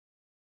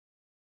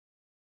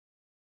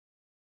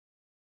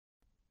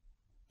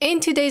In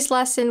today's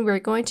lesson, we're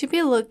going to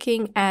be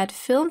looking at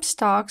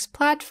Filmstock's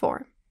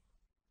platform.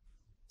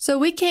 So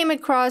we came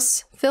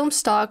across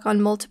Filmstock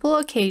on multiple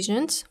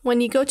occasions.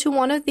 When you go to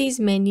one of these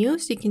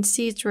menus, you can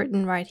see it's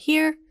written right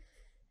here.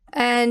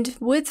 And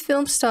with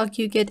Filmstock,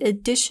 you get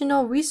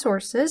additional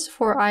resources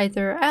for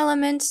either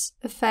elements,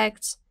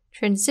 effects,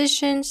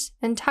 transitions,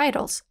 and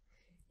titles.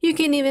 You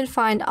can even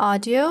find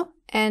audio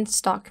and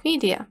stock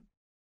media.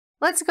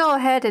 Let's go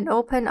ahead and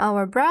open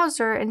our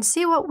browser and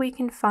see what we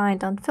can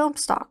find on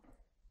Filmstock.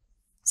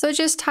 So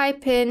just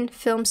type in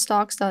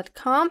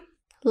filmstocks.com,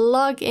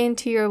 log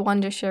into your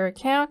Wondershare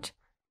account,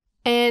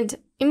 and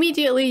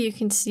immediately you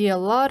can see a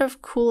lot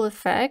of cool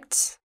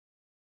effects.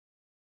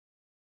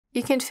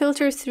 You can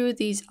filter through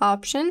these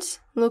options,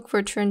 look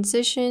for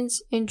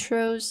transitions,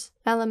 intros,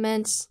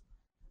 elements,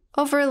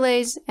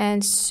 overlays,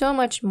 and so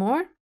much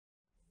more.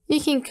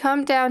 You can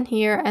come down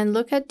here and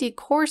look at the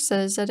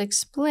courses that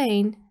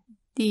explain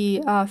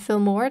the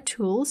Filmora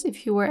tools.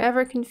 If you were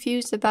ever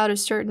confused about a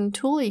certain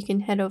tool, you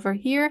can head over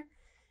here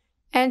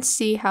and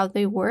see how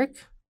they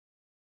work.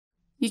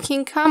 You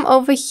can come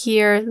over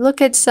here,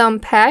 look at some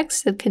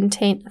packs that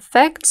contain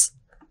effects,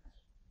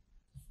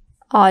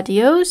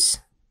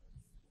 audios,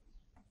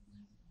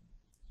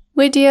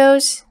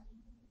 videos,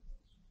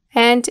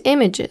 and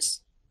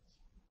images.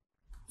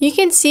 You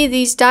can see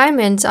these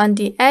diamonds on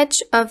the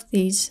edge of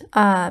these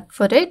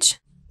footage.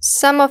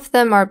 Some of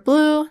them are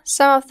blue,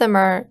 some of them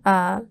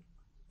are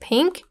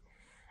pink,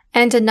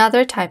 and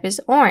another type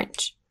is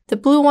orange. The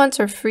blue ones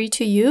are free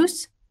to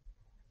use.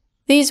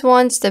 These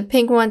ones, the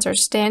pink ones, are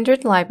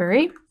standard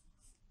library,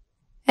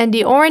 and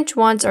the orange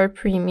ones are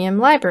premium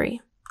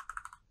library.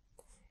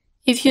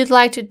 If you'd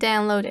like to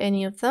download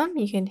any of them,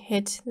 you can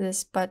hit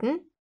this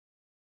button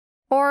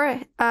or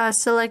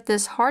select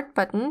this heart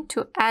button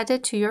to add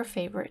it to your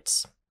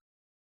favorites.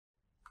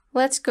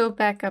 Let's go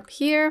back up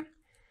here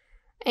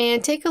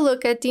and take a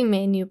look at the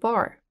menu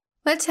bar.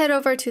 Let's head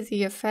over to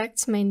the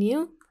effects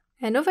menu,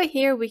 and over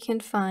here we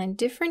can find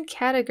different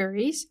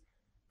categories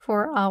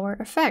for our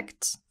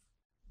effects,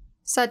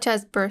 such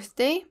as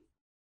birthday,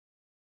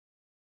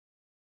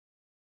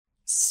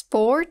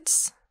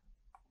 sports,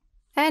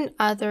 and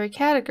other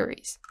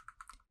categories.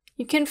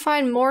 You can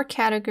find more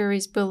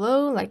categories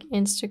below, like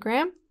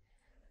Instagram.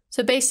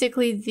 So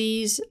basically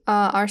these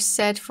are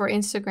set for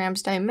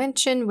Instagram's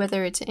dimension,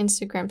 whether it's an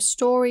Instagram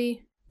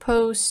story,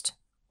 post,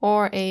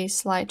 or a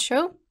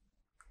slideshow.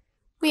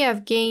 We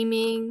have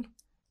gaming,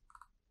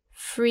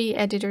 free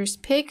editor's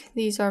pick,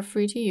 these are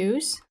free to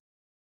use,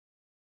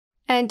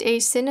 and a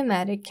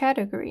cinematic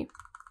category.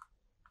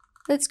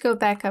 Let's go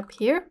back up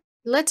here.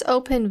 Let's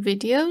open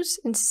videos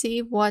and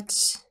see what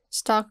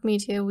stock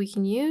media we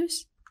can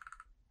use.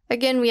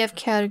 Again, we have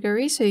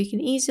categories, so you can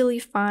easily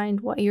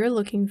find what you're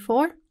looking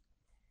for.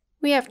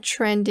 We have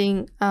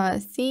trending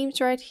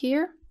themes right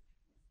here.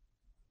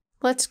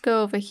 Let's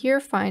go over here,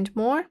 find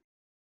more.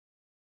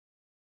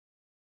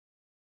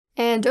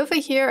 And over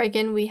here,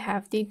 again, we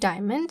have the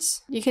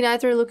diamonds. You can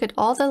either look at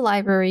all the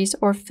libraries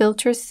or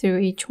filter through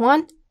each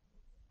one.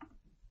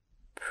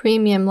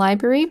 Premium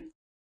library,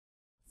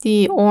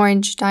 the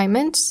orange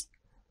diamonds,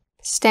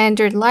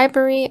 standard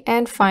library,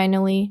 and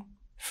finally,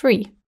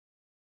 free.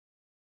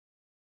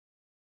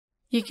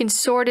 You can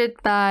sort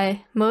it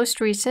by most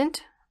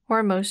recent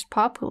or most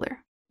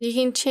popular. You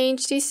can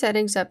change these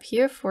settings up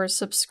here for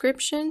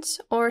subscriptions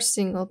or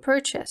single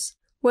purchase.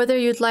 Whether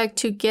you'd like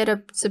to get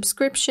a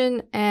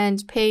subscription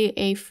and pay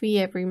a fee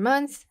every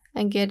month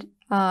and get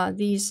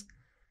these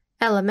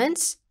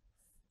elements,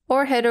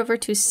 or head over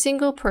to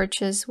single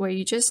purchase where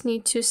you just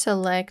need to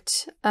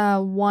select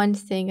one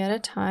thing at a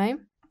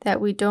time, that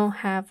we don't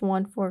have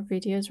one for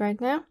videos right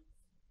now.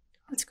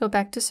 Let's go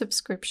back to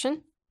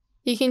subscription.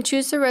 You can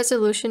choose the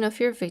resolution of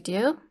your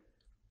video,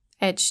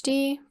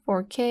 HD,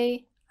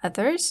 4K,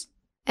 others,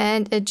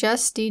 and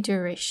adjust the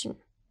duration.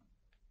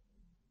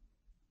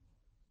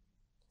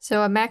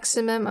 So a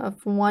maximum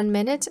of 1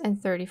 minute and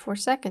 34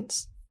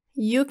 seconds.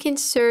 You can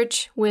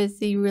search with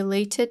the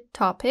related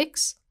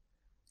topics,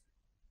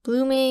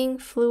 blooming,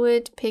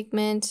 fluid,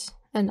 pigment,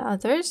 and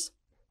others.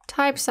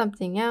 Type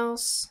something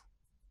else.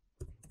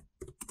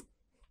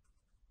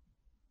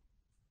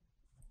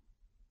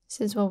 This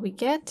is what we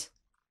get.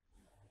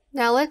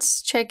 Now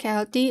let's check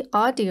out the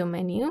audio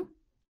menu,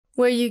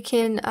 where you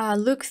can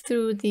look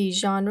through the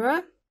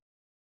genre,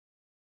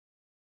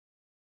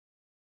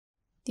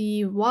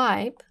 the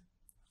vibe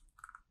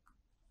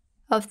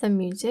of the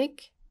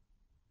music,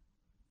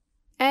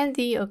 and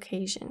the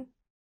occasion.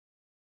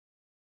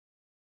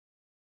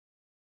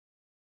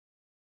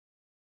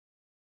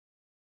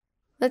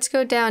 Let's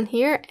go down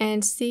here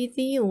and see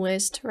the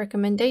list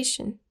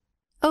recommendation.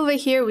 Over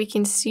here we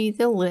can see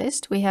the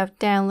list. We have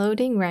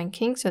downloading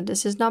ranking, so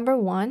this is number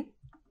 1.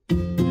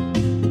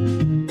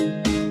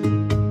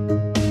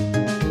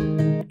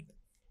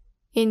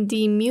 In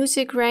the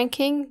music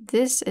ranking,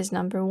 this is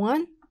number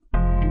 1.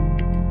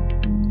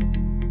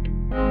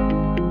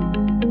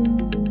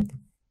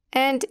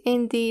 And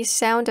in the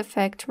sound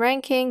effect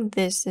ranking,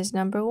 this is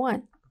number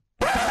 1.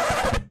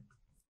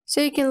 So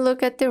you can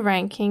look at the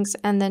rankings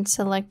and then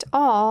select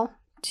all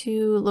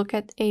to look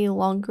at a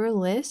longer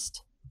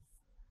list.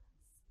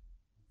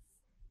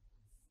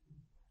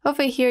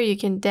 Over here, you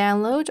can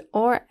download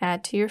or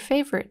add to your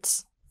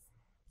favorites.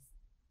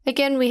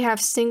 Again, we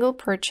have single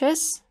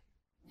purchase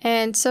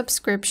and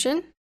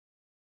subscription.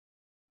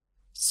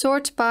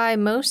 Sort by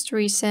most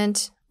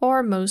recent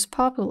or most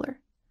popular.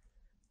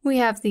 We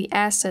have the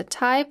asset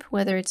type,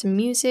 whether it's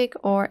music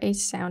or a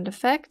sound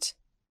effect.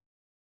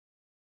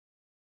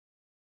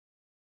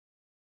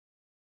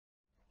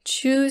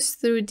 Choose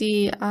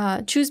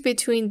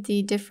between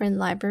the different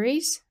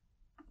libraries.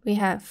 We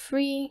have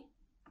free,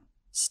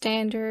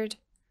 standard,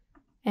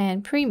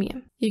 and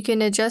premium. You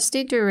can adjust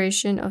the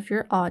duration of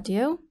your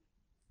audio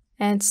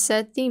and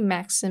set the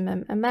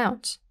maximum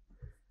amount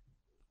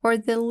or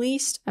the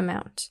least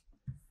amount.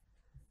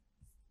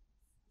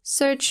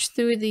 Search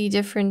through the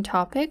different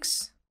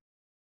topics,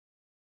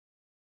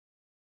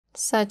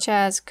 such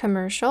as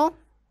commercial,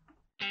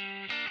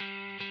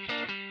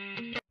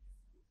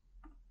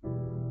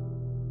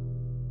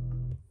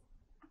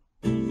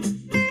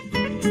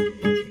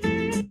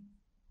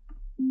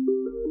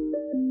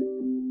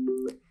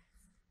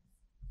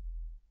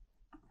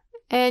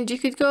 and you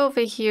could go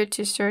over here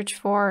to search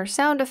for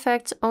sound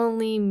effects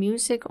only,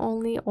 music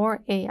only,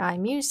 or AI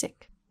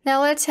music.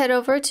 Now let's head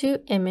over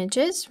to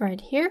images right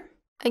here.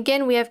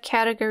 Again, we have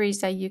categories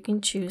that you can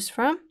choose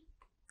from.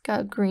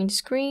 Got green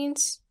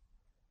screens.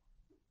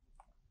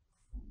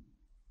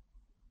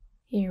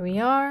 Here we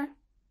are.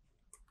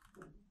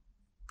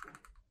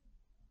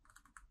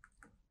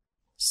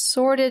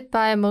 Sorted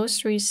by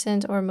most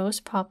recent or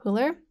most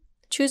popular.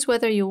 Choose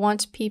whether you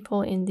want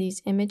people in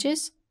these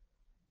images,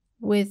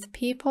 with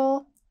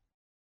people,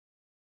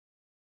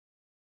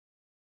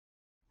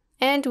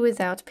 and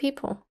without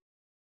people.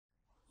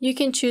 You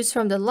can choose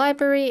from the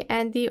library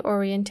and the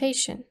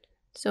orientation.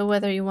 So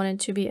whether you want it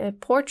to be a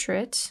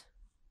portrait,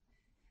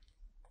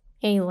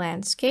 a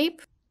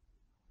landscape,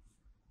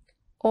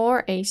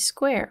 or a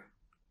square.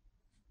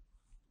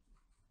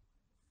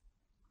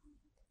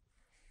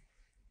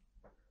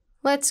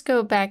 Let's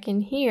go back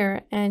in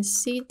here and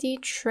see the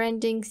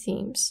trending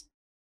themes.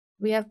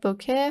 We have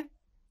bokeh,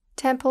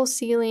 temple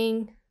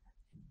ceiling,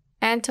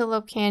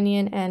 antelope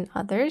canyon, and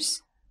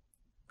others.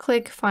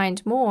 Click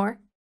Find More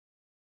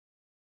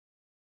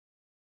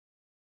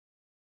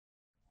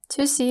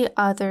to see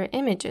other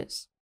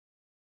images.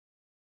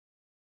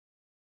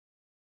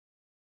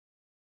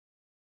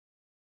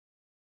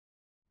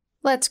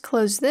 Let's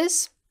close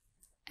this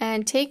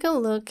and take a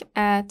look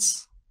at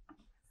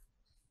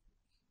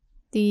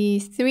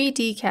the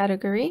 3D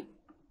category.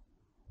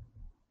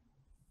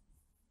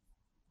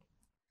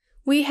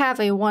 We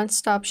have a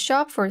one-stop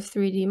shop for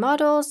 3D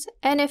models,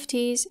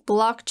 NFTs,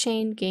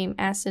 blockchain, game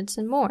assets,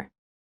 and more.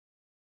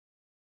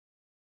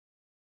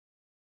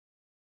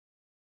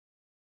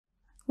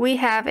 We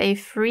have a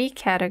free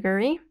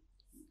category.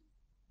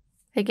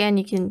 Again,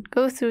 you can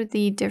go through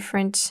the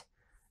different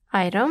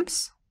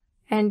items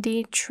and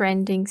the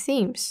trending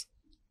themes.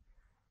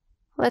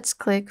 Let's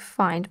click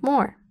Find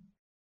More.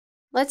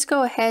 Let's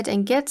go ahead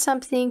and get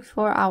something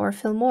for our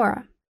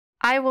Filmora.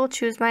 I will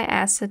choose my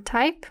asset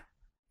type,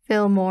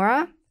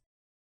 Filmora.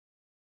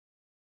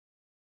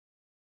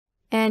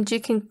 And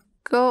you can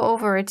go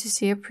over it to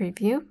see a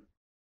preview.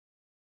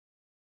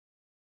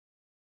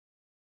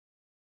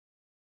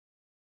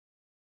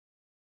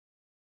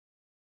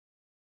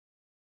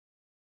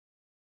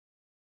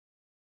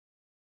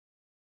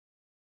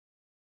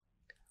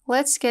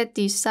 Let's get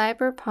the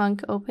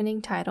Cyberpunk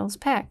opening titles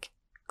pack.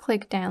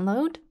 Click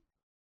Download.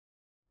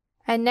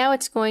 And now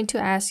it's going to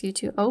ask you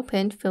to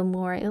open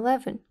Filmora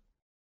 11.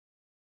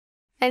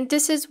 And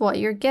this is what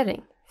you're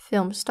getting.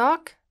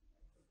 Filmstock.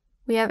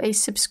 We have a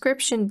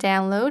subscription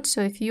download,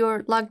 so if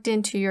you're logged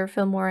into your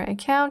Filmora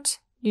account,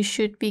 you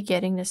should be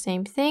getting the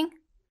same thing.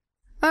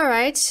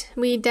 Alright,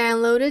 we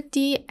downloaded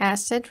the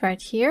asset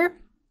right here.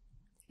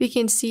 We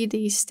can see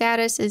the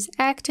status is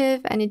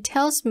active and it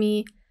tells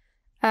me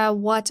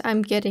what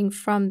I'm getting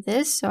from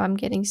this. So I'm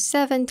getting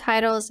 7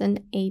 titles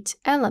and 8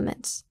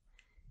 elements.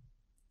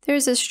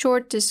 There's a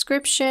short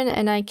description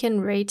and I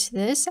can rate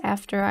this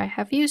after I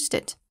have used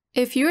it.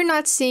 If you're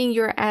not seeing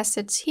your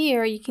assets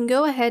here, you can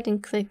go ahead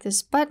and click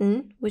this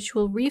button, which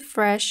will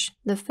refresh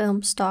the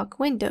Filmstock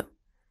window.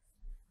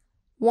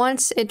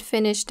 Once it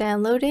finished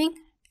downloading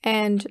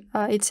and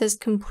it says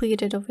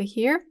completed over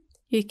here,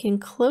 you can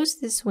close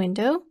this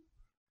window.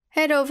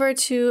 Head over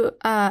to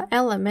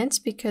Elements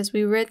because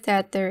we read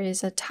that there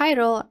is a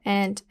title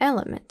and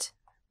element.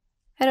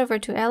 Head over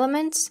to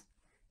Elements,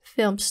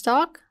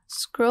 Filmstock,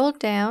 scroll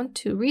down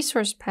to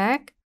Resource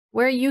Pack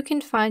where you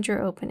can find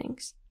your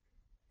openings.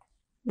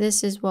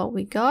 This is what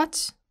we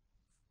got.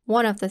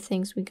 One of the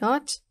things we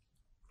got.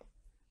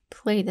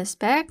 Play this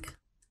back.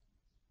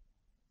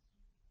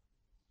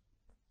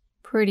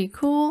 Pretty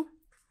cool.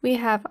 We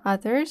have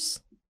others.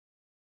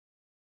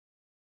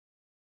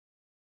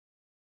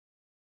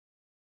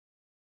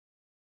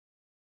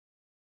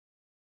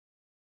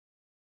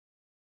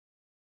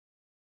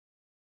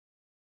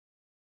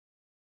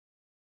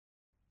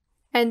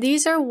 And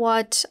these are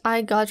what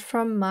I got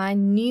from my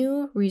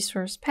new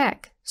resource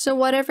pack. So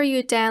whatever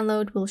you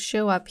download will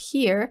show up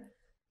here,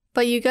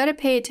 but you got to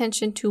pay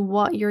attention to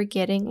what you're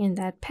getting in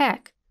that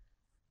pack.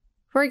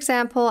 For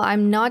example,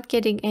 I'm not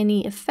getting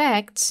any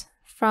effects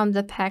from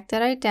the pack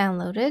that I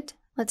downloaded.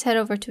 Let's head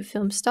over to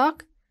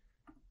Filmstock,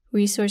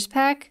 resource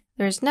pack.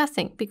 There's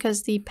nothing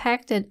because the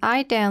pack that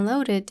I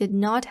downloaded did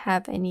not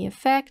have any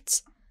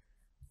effects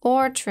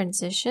or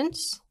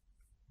transitions.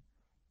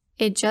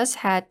 It just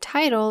had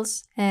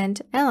titles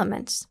and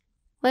elements.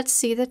 Let's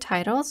see the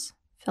titles.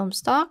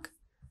 Filmstock,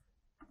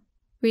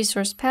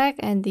 resource pack,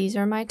 and these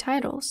are my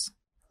titles.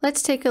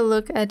 Let's take a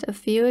look at a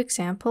few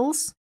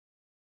examples.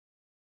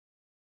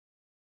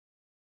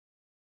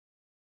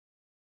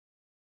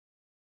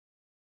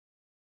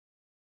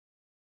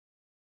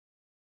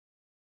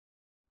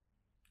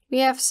 We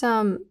have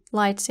some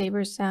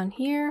lightsabers down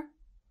here,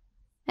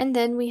 and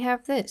then we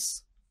have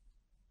this,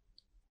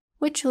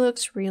 which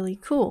looks really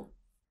cool.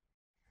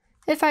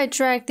 If I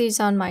drag these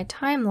on my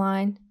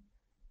timeline,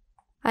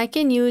 I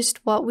can use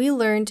what we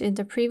learned in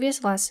the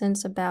previous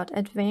lessons about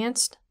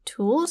advanced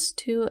tools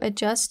to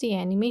adjust the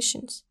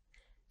animations.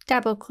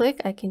 Double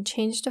click, I can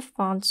change the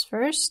fonts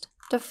first,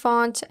 the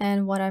font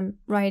and what I'm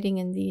writing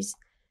in these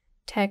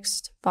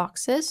text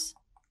boxes.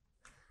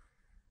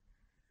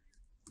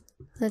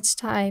 Let's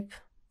type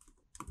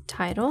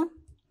title.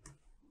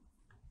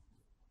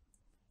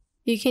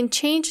 You can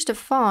change the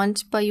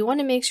font, but you want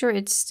to make sure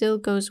it still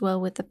goes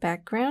well with the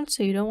background,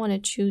 so you don't want to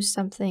choose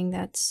something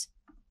that's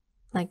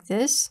like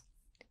this.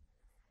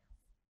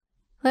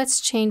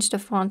 Let's change the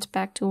font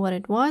back to what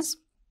it was.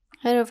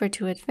 Head over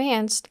to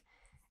advanced,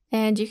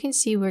 and you can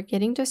see we're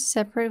getting the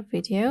separate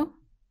video.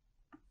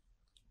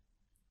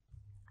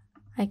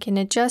 I can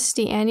adjust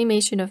the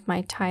animation of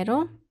my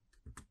title,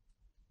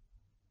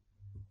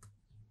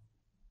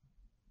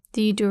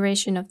 the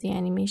duration of the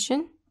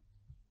animation,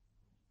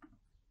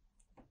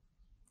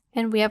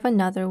 and we have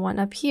another one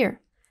up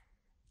here.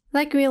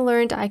 Like we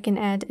learned, I can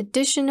add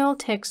additional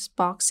text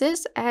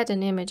boxes, add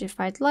an image if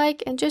I'd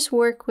like, and just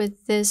work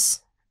with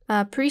this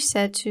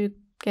preset to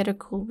get a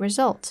cool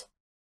result.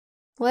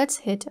 Let's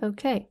hit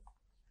OK.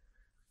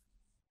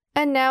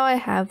 And now I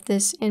have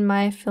this in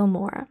my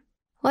Filmora.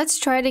 Let's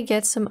try to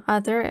get some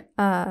other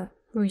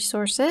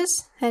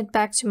resources. Head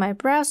back to my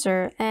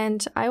browser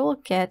and I will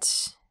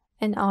get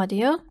an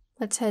audio.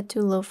 Let's head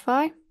to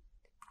Lo-Fi.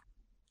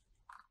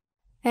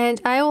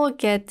 And I will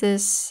get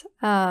this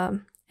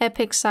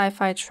epic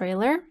sci-fi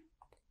trailer.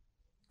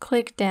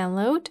 Click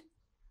download.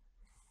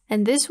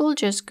 And this will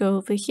just go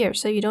over here.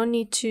 So you don't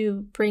need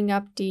to bring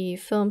up the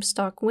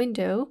Filmstock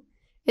window.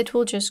 It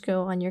will just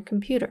go on your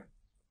computer.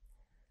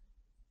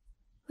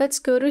 Let's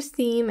go to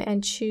theme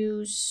and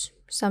choose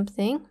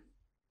something.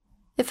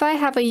 If I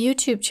have a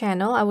YouTube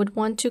channel, I would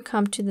want to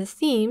come to the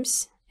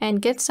themes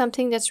and get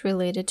something that's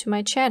related to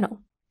my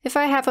channel. If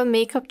I have a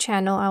makeup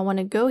channel, I want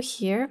to go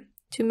here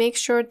to make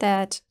sure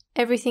that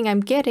everything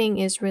I'm getting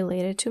is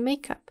related to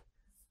makeup.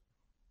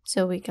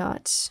 So we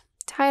got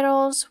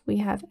titles, we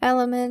have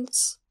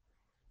elements,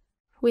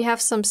 we have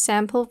some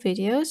sample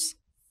videos,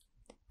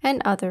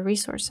 and other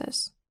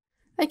resources.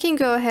 I can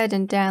go ahead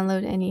and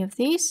download any of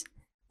these.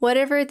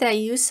 Whatever that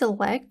you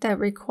select that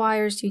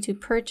requires you to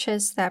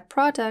purchase that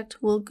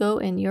product will go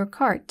in your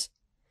cart.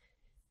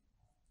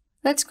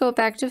 Let's go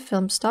back to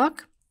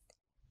Filmstock.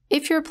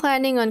 If you're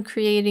planning on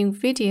creating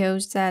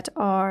videos that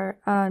are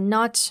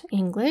not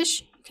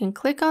English, you can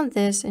click on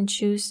this and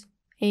choose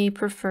a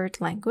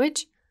preferred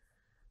language.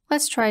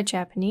 Let's try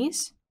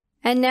Japanese.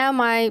 And now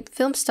my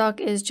Filmstock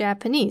is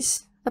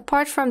Japanese.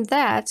 Apart from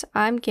that,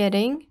 I'm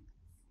getting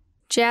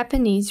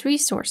Japanese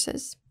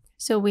resources.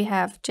 So we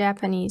have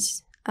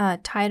Japanese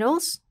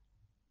titles,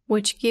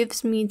 which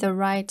gives me the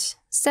right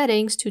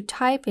settings to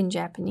type in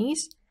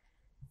Japanese.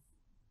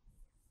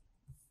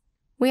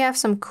 We have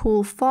some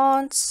cool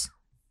fonts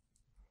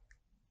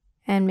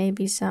and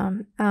maybe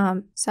some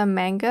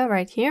manga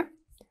right here.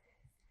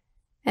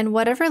 And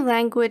whatever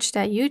language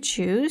that you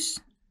choose,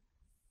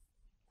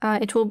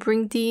 it will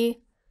bring the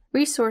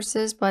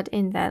resources, but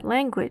in that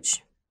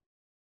language.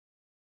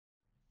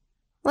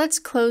 Let's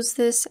close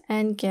this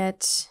and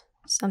get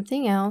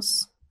something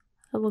else.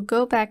 I will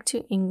go back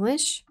to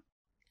English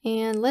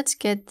and let's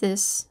get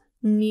this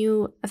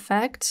new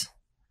effect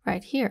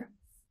right here.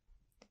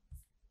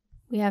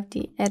 We have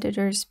the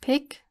editor's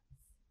pick.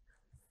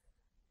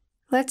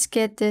 Let's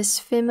get this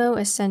Filmora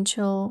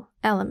Essential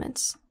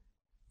Elements.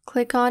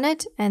 Click on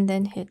it and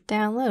then hit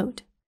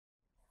download.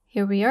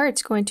 Here we are,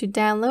 it's going to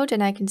download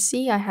and I can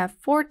see I have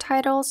 4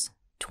 titles,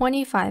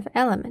 25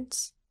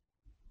 elements.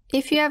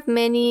 If you have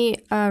many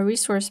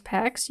resource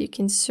packs, you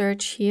can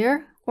search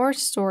here or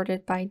sort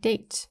it by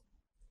date.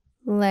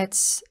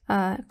 Let's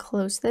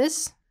close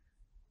this.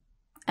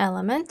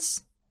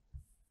 Elements.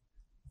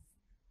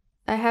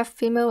 I have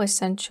Filmora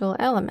Essential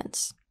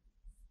Elements.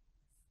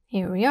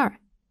 Here we are.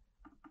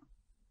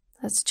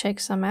 Let's check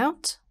some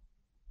out.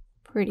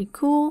 Pretty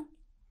cool.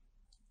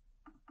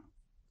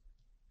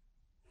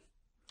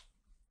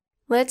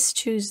 Let's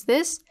choose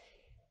this.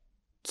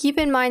 Keep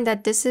in mind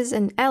that this is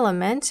an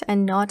element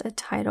and not a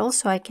title,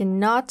 so I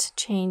cannot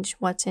change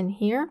what's in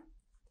here.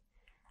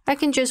 I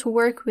can just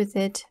work with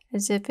it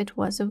as if it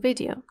was a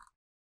video.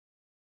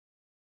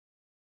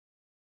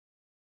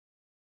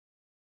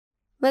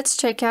 Let's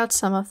check out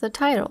some of the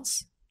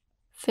titles.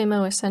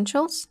 Filmo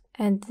Essentials,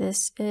 and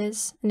this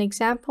is an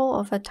example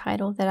of a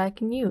title that I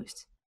can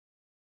use.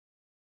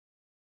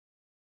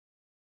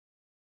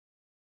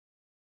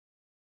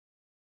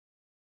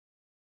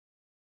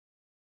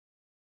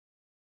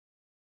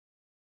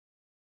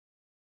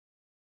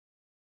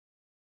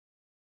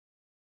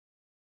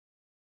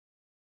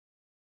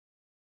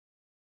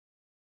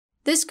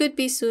 This could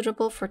be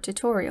suitable for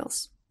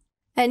tutorials.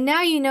 And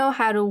now you know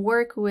how to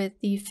work with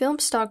the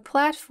Filmstock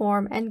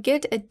platform and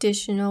get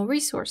additional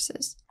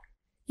resources.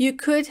 You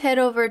could head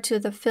over to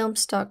the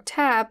Filmstock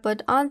tab,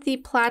 but on the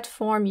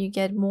platform you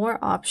get more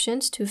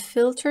options to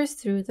filter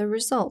through the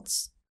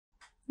results.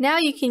 Now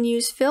you can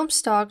use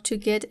Filmstock to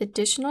get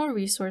additional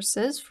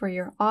resources for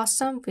your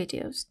awesome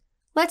videos.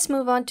 Let's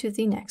move on to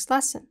the next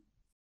lesson.